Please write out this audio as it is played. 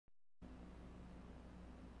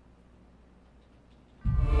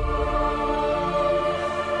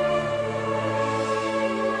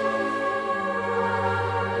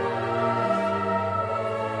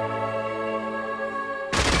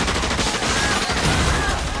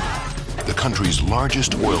country's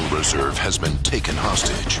largest oil reserve has been taken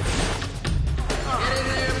hostage. Get in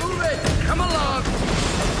there, move it! Come along!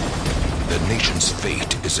 The nation's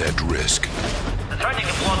fate is at risk. The threatening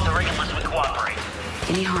to blow up the rig unless we cooperate.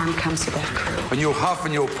 Any harm comes to that crew. And you'll huff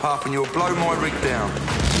and you'll puff and you'll blow my rig down.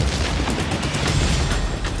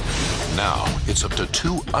 Now, it's up to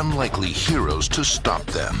two unlikely heroes to stop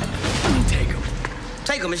them. Take him.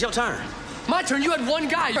 Take him, it's your turn. My turn? You had one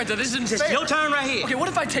guy. This isn't It's fair. your turn right here. Okay, what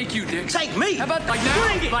if I take you, Dick? Take me. How about like now?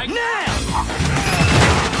 Bring it. Like now.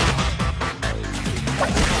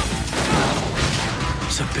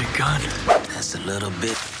 It's a big gun. That's a little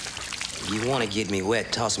bit. You want to get me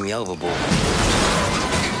wet, toss me overboard.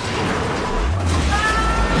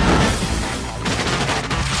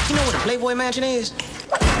 You know what a Playboy Mansion is?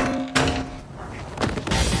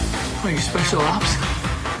 Are you special ops?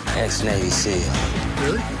 Ex-Navy SEAL.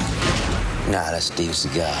 Really? Nah, that's Steve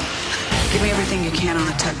Seagal. Give me everything you can on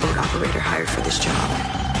a tugboat operator hired for this job.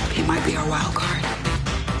 He might be our wild card.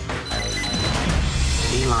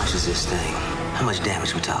 He launches this thing. How much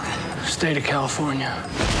damage we talking? State of California.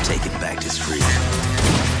 Take it back, this freak.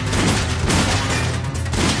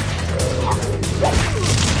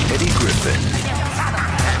 Eddie Griffin,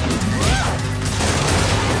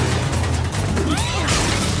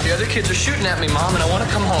 The other kids are shooting at me, Mom, and I want to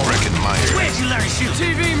come home. Breckin Myers, Where'd you learn to shoot?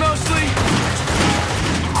 TV mostly.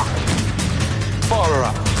 Fire her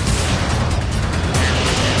up.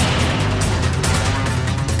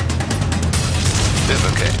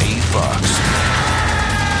 Vivica A.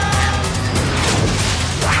 Fox,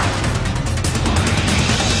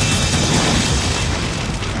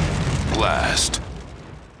 Blast.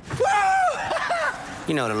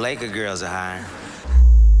 You know, the Laker girls are hiring.